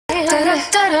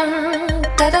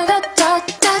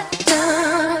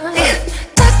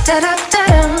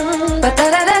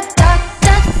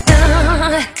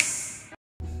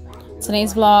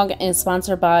Today's vlog is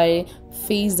sponsored by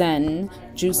Zen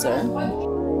Juicer.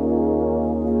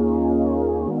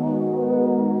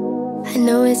 I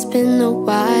know it's been a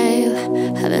while,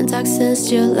 haven't talked since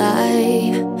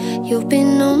July. You've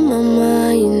been on my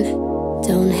mind,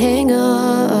 don't hang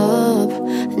up.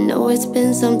 I know it's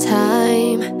been some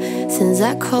time since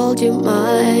I called you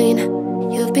mine.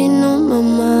 You've been on my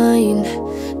mind,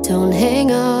 don't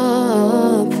hang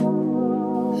up.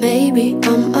 Maybe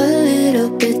I'm a little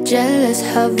bit jealous,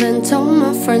 haven't told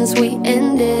my friends we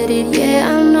ended it.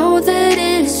 Yeah, I know that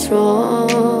it's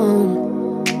wrong.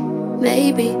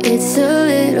 Maybe it's a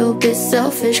little bit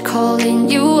selfish calling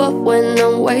you up when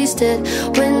I'm wasted,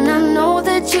 when I know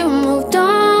that you moved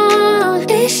on.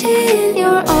 Is she in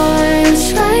your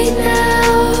arms right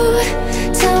now?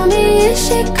 Tell me, is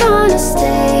she gonna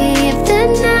stay the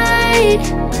night?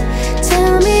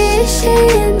 Tell me, is she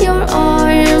in your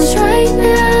arms right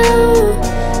now?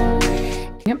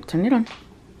 Yep, turn it on.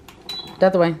 The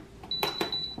other way.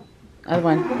 Other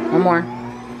one. One more.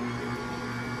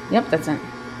 Yep, that's it.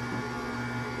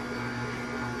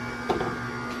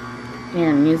 Here,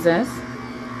 and use this.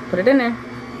 Put it in there.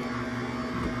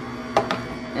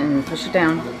 And push it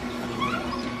down.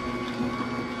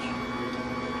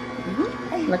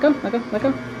 Let go, let go, let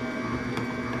go.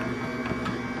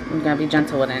 You gotta be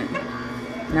gentle with it.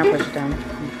 Now push it down.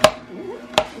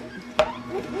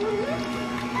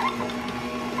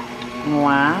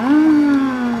 Wow.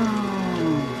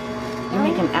 You're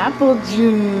making apple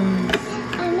juice.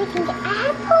 I'm making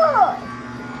apples.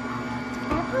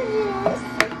 Apple juice.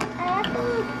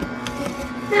 Apple.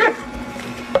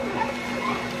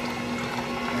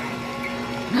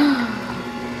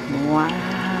 Wow.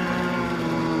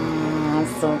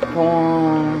 That's so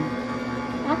cool.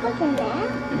 Apples in there?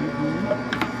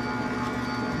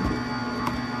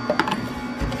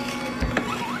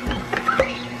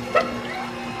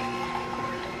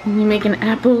 You're making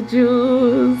apple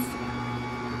juice.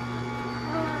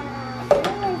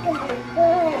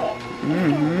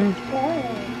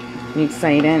 You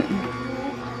excited?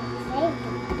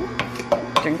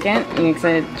 Drink it? You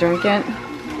excited to drink it?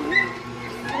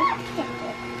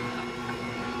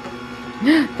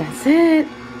 That's it.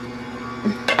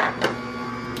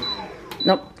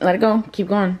 Nope, let it go. Keep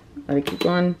going. Let it keep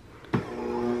going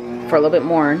for a little bit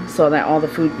more so that all the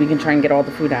food, we can try and get all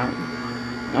the food out.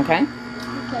 Okay?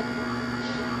 Okay.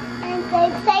 I'm so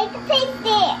excited to taste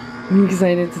it. You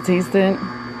excited to taste it?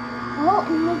 Oh,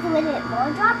 I'm going to do a little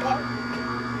more dropping.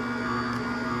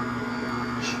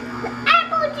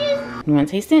 Apple juice. You want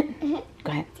to taste it?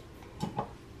 Go ahead.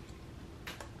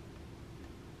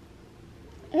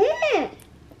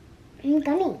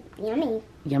 Gummy. Yummy.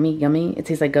 Yummy, yummy. It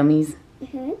tastes like gummies.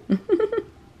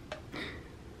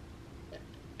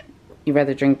 You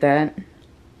rather drink that?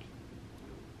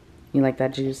 You like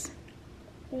that juice?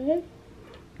 We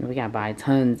gotta buy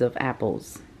tons of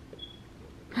apples.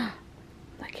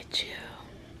 Look at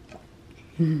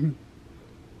you.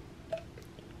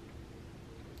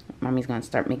 Mommy's gonna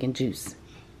start making juice.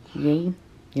 Yay?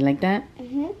 You like that?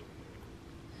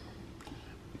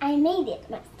 I made it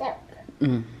myself.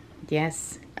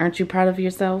 Yes. Aren't you proud of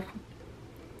yourself?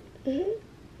 I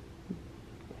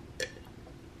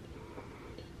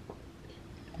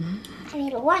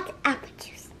made a lot of apple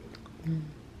juice.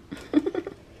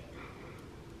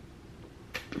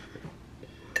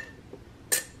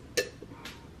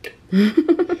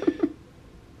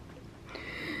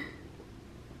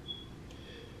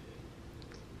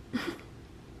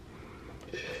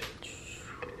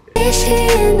 Is she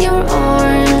in your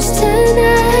arms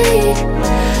tonight,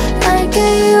 like I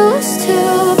used to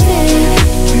be?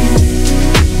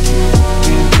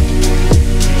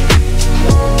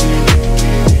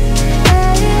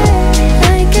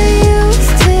 Like I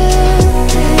used to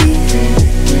be.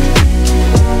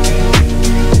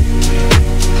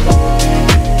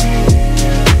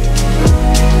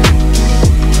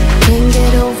 Can't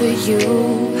get over you,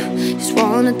 just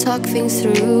wanna talk things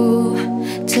through.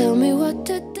 Tell me what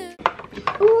to do.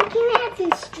 Ooh, can I have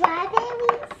some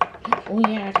strawberries? We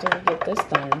have to get this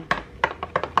done.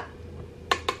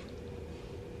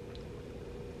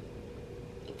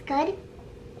 It's good.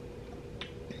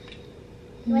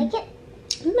 You like it?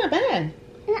 It's not bad.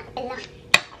 Not enough.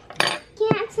 Can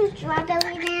I have some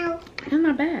strawberry now? It's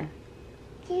not bad.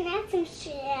 Can I have some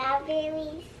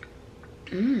strawberries?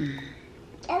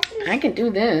 I can do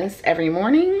this every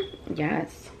morning.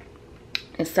 Yes.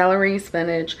 It's celery,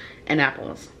 spinach, and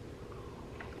apples.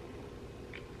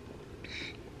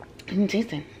 Can you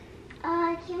taste it?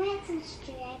 Can I have some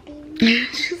strawberries?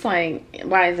 She's like,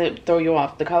 why does it throw you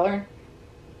off? The color?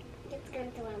 It's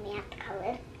going to throw me off the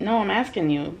color. No, I'm asking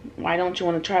you. Why don't you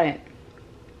want to try it?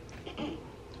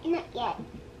 Not yet.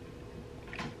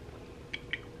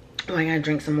 Oh, I gotta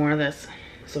drink some more of this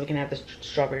so we can have the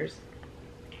strawberries.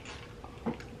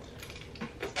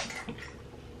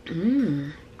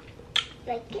 Mmm.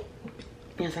 Like it?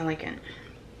 Yes, I like it.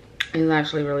 It's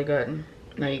actually really good.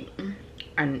 Like,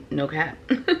 no cap.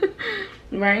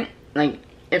 Right? Like,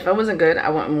 if it wasn't good, I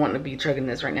wouldn't want to be chugging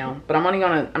this right now. But I'm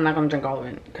not gonna drink all of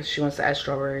it because she wants to add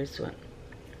strawberries to it.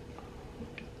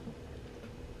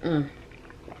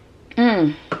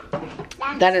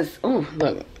 That is, oh,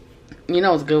 look. You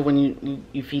know it's good when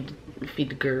you feed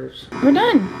the girls. We're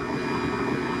done.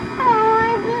 Oh,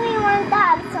 I really want to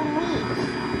have some wheat.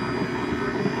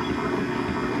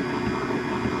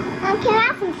 Can I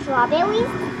have some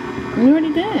strawberries? We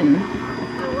already did.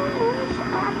 I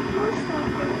want more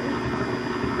strawberries.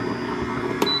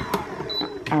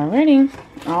 Alrighty.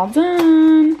 All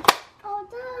done. All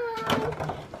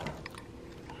done.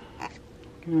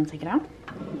 You want to take it out?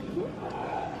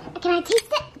 Can I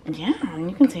taste it? Yeah,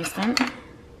 you can taste it.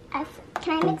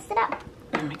 Can I mix it up?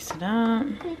 Mix it up.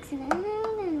 Mix it up.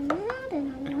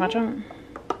 Watch out.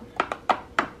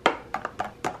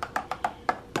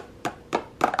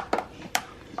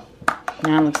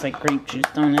 Now it looks like grape juice,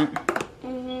 don't it?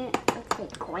 Looks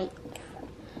like grape.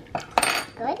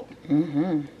 Good?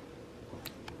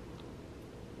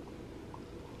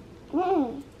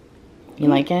 You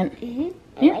like it?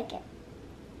 I like it.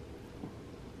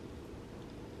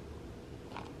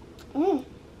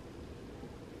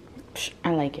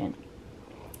 I like it.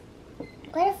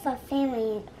 What if a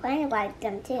family friend liked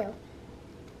them too?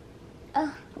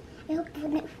 Oh, I hope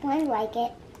the friend like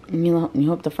it. You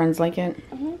hope the friends like it?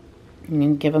 You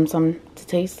can give them some to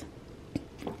taste?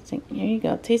 So, here you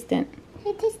go. Taste it.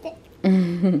 I taste it.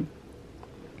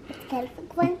 Good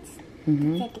ones?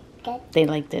 Is it good? They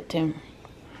liked it too.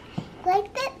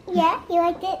 Liked it? Yeah, you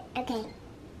liked it? Okay.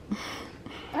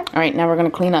 Alright, now we're going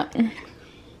to clean up.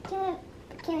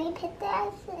 Can we put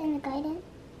this in the garden?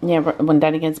 Yeah, when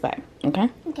Daddy gets back. Okay?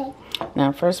 Okay.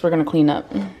 Now, first we're going to clean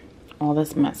up all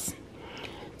this mess.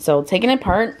 So, taking it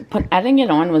apart, adding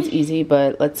it on was easy,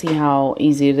 but let's see how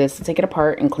easy it is to take it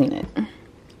apart and clean it.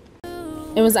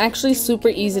 It was actually super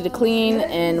easy to clean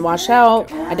and wash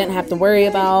out. I didn't have to worry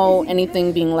about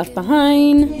anything being left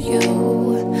behind. You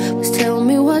just tell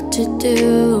me what to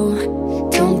do.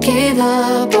 Don't give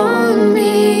up on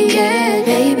me yet,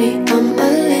 baby. I'm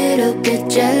a little bit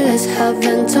jealous.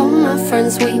 Haven't told my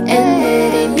friends we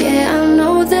ended it. Yeah, I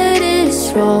know that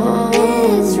it's wrong.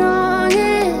 It's wrong,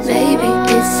 baby.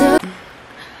 It's a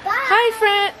Hi,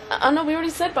 friend. Oh no, we already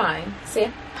said bye. Say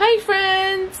hi,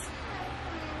 friends.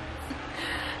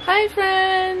 Hi,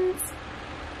 friends.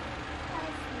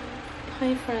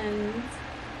 Hi, friends.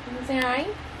 You want to say hi?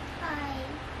 Hi.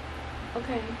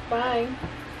 Okay, bye.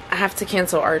 I have to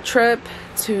cancel our trip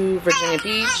to Virginia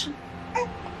Beach.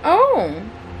 Oh.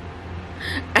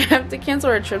 I have to cancel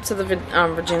our trip to the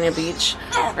Virginia Beach,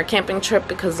 our camping trip,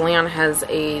 because Leon has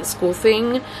a school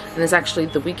thing, and it's actually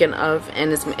the weekend of,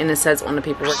 and it says on the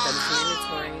paperwork that it's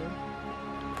mandatory.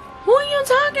 Who are you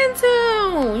talking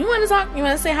to? You want to talk? You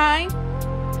want to say hi?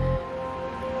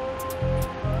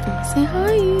 Say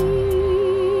hi.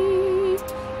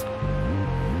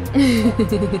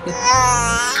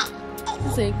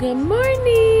 Say good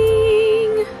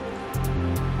morning.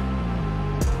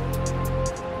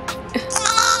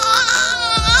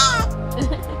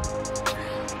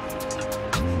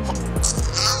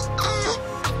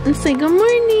 And say good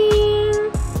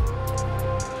morning.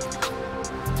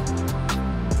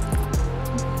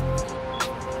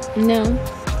 No.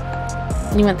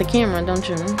 You want the camera, don't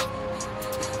you?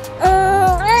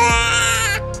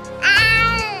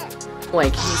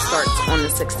 Like, he starts on the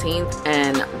 16th,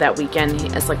 and that weekend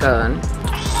it's like a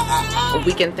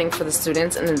weekend thing for the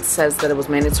students, and it says that it was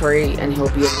mandatory, and he'll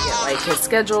be able to get like his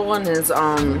schedule and his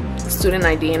student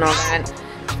ID and all that.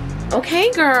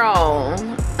 Okay, girl.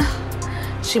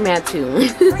 She mad too.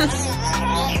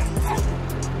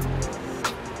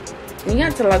 You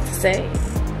got a lot to say.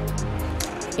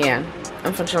 Yeah,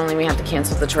 unfortunately we have to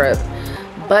cancel the trip.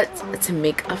 But to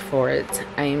make up for it,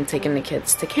 I am taking the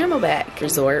kids to Camelback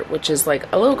Resort, which is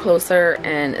like a little closer,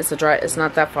 and it's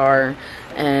not that far,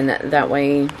 and that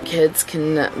way we can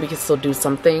still do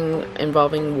something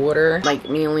involving water. Like,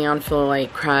 me and Leon feel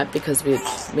like crap because we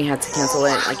had to cancel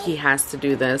it. Like, he has to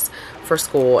do this for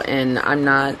school, and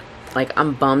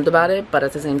I'm bummed about it, but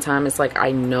at the same time it's like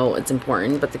I know it's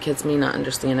important, but the kids may not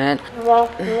understand it.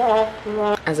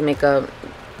 As a makeup,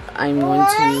 I'm going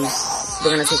to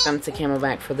we're gonna take them to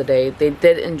Camelback for the day. They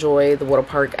did enjoy the water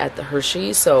park at the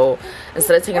Hershey, so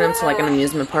instead of taking them to like an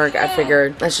amusement park, I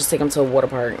figured let's just take them to a water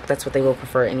park. That's what they will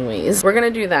prefer anyways. We're gonna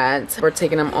do that. We're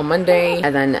taking them on Monday,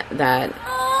 and then that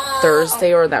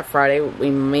Thursday or that Friday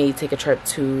we may take a trip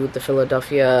to the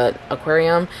Philadelphia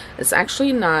Aquarium. It's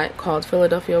actually not called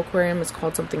Philadelphia Aquarium, it's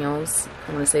called something else.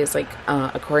 I want to say it's like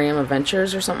Aquarium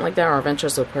Adventures or something like that, or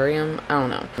Adventures Aquarium, I don't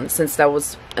know. Since that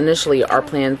was initially our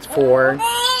plan for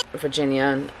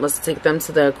Virginia, let's take them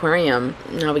to the aquarium.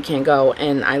 Now we can't go,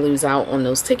 and I lose out on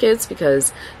those tickets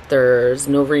because there's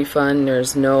no refund,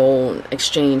 there's no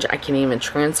exchange. I can't even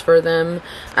transfer them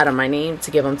out of my name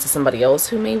to give them to somebody else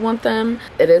who may want them.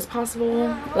 It is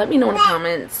possible. Let me know in the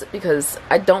comments, because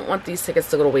I don't want these tickets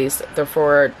to go to waste. They're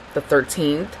for the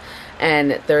 13th,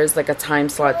 and there's like a time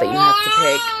slot that you have to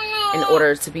pick in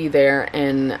order to be there,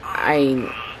 and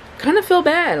I kind of feel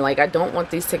bad. Like, I don't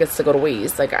want these tickets to go to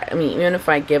waste. Like, I mean, even if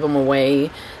I give them away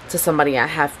to somebody at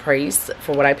half price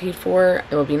for what I paid for,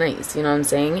 it would be nice, you know what I'm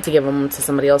saying, to give them to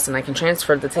somebody else and I can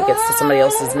transfer the tickets to somebody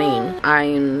else's name.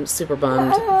 I'm super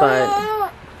bummed,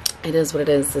 but it is what it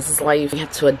is. This is life. We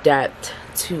have to adapt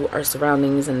to our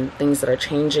surroundings and things that are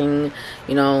changing.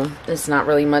 You know, there's not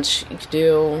really much you can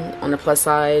do. On the plus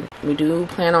side, we do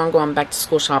plan on going back to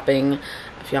school shopping.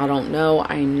 If y'all don't know,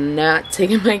 I'm not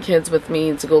taking my kids with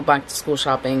me to go back to school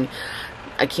shopping.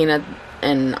 Akina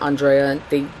and Andrea,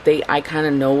 I kind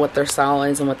of know what their style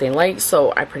is and what they like,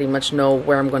 so I pretty much know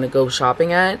where I'm going to go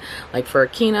shopping at. Like for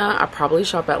Akina, I probably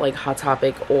shop at like Hot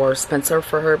Topic or Spencer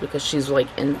for her, because she's like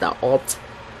in the alt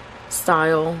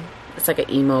style. It's like an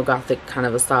emo gothic kind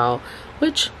of a style,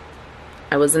 which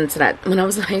I was into that when I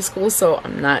was in high school, so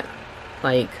I'm not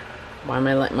like, why am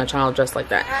I letting my child dress like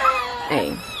that?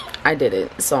 Hey, I did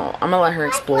it, so I'm gonna let her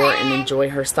explore and enjoy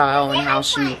her style and how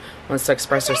she wants to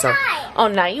express herself. Oh,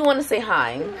 now you want to say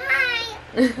hi?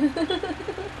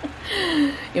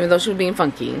 Even though she was being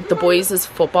funky. The boys'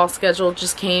 football schedule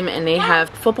just came, and they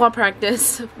have football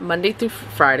practice Monday through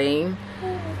Friday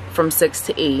from 6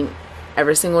 to 8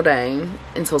 every single day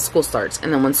until school starts.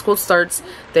 And then when school starts,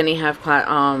 then they have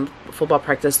football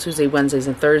practice Tuesday, Wednesdays,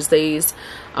 and Thursdays.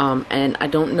 And I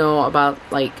don't know about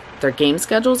like their game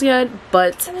schedules yet,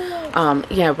 but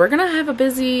yeah, we're gonna have a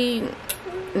busy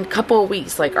couple of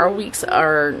weeks. Like, our weeks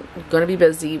are gonna be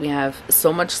busy. We have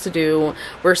so much to do.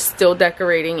 We're still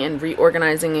decorating and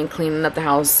reorganizing and cleaning up the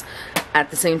house at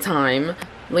the same time.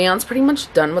 Leon's pretty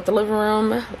much done with the living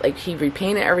room. Like, he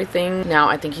repainted everything. Now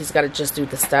I think he's got to just do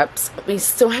the steps. We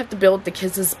still have to build the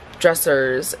kids'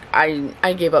 dressers.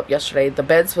 I gave up yesterday. The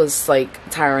beds was like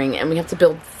tiring, and we have to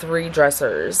build 3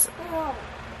 dressers.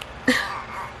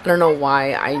 I don't know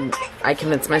why I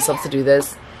convinced myself to do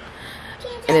this,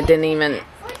 and it didn't even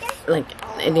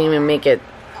make it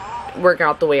work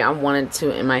out the way I wanted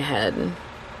to in my head.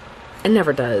 It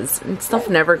never does. And stuff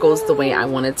never goes the way I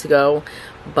want it to go,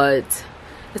 but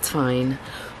it's fine.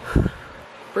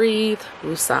 Breathe,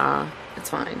 woosah.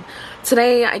 It's fine.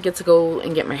 Today I get to go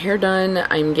and get my hair done.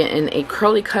 I'm getting a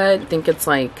curly cut. I think it's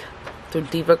like through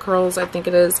Diva Curls, I think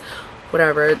it is.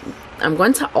 Whatever. I'm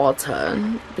going to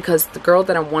Ulta because the girl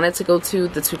that I wanted to go to,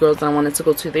 the 2 girls that I wanted to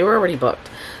go to, they were already booked.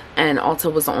 And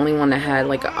Ulta was the only one that had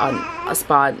like a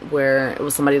spot where it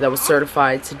was somebody that was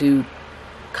certified to do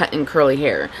cut and curly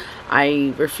hair.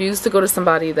 I refuse to go to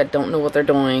somebody that don't know what they're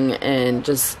doing, and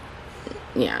just,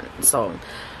 yeah, so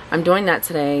I'm doing that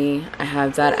today. I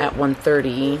have that at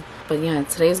 1:30. But yeah,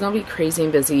 today's gonna be crazy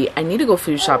and busy. I need to go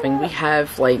food shopping. We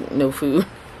have like no food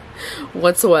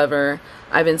whatsoever.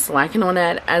 I've been slacking on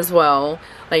that as well.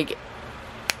 Like,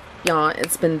 y'all,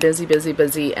 it's been busy, busy,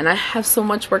 busy, and I have so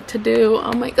much work to do.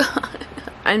 Oh my god.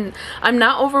 I'm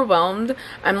not overwhelmed.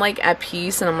 I'm like at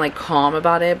peace, and I'm like calm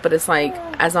about it, but it's like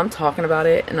as I'm talking about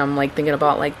it and I'm like thinking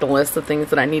about like the list of things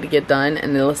that I need to get done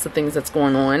and the list of things that's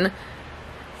going on,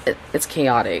 it's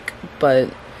chaotic. But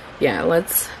yeah,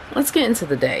 let's get into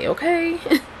the day, okay?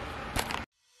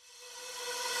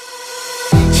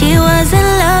 She was in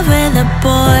love with a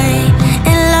boy,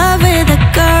 in love with a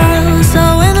girl, so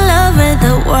in love with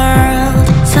the world,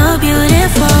 so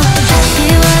beautiful. She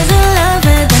was in love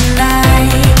with the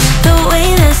night, the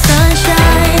way the sun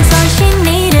shines. All she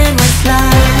needed was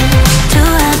love to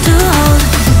have to hold,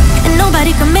 and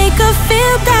nobody could make her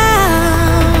feel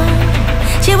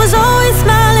down. She was always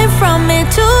smiling from ear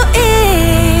to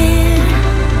ear,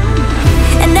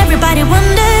 and everybody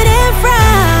wondered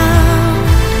around,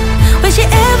 would she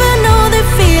ever know the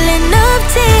feeling of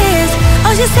tears?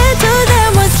 All she said to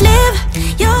them was, live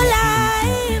your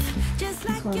life just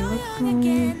like you're young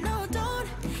again. No, don't.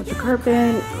 With the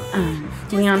carpet,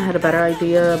 Leon had a better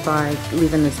idea by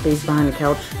leaving the space behind the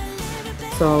couch.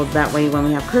 so that way when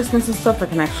we have Christmas and stuff, I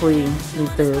can actually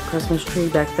leave the Christmas tree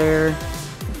back there.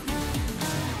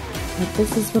 But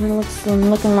this is what it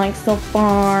looking like so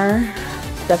far.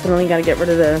 Definitely got to get rid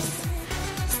of this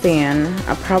stand.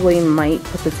 I probably might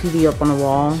put the TV up on the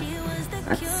wall.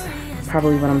 That's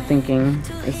probably what I'm thinking,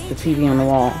 is the TV on the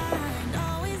wall.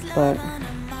 But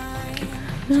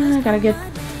I gotta get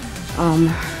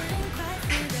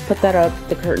put that up,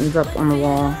 the curtains up on the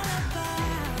wall.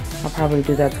 I'll probably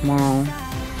do that tomorrow.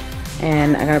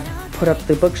 And I gotta put up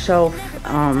the bookshelf.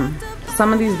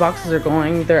 Some of these boxes are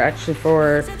going, they're actually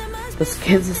for the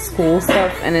kids' school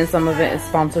stuff, and then some of it is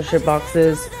sponsorship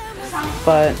boxes.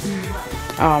 But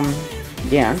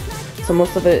yeah, so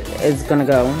most of it is gonna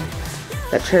go.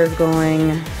 That chair's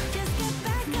going.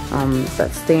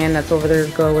 That stand that's over there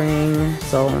is going.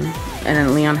 So, and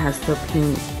then Leon has to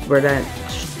paint where that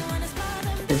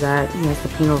is at. He has to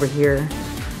paint over here,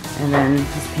 and then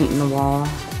he's painting the wall,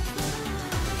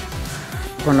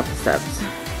 going up the steps,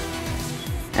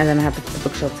 and then I have to put the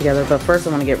bookshelf together. But first,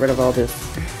 I want to get rid of all this.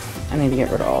 I need to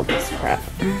get rid of all this crap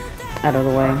out of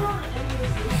the way.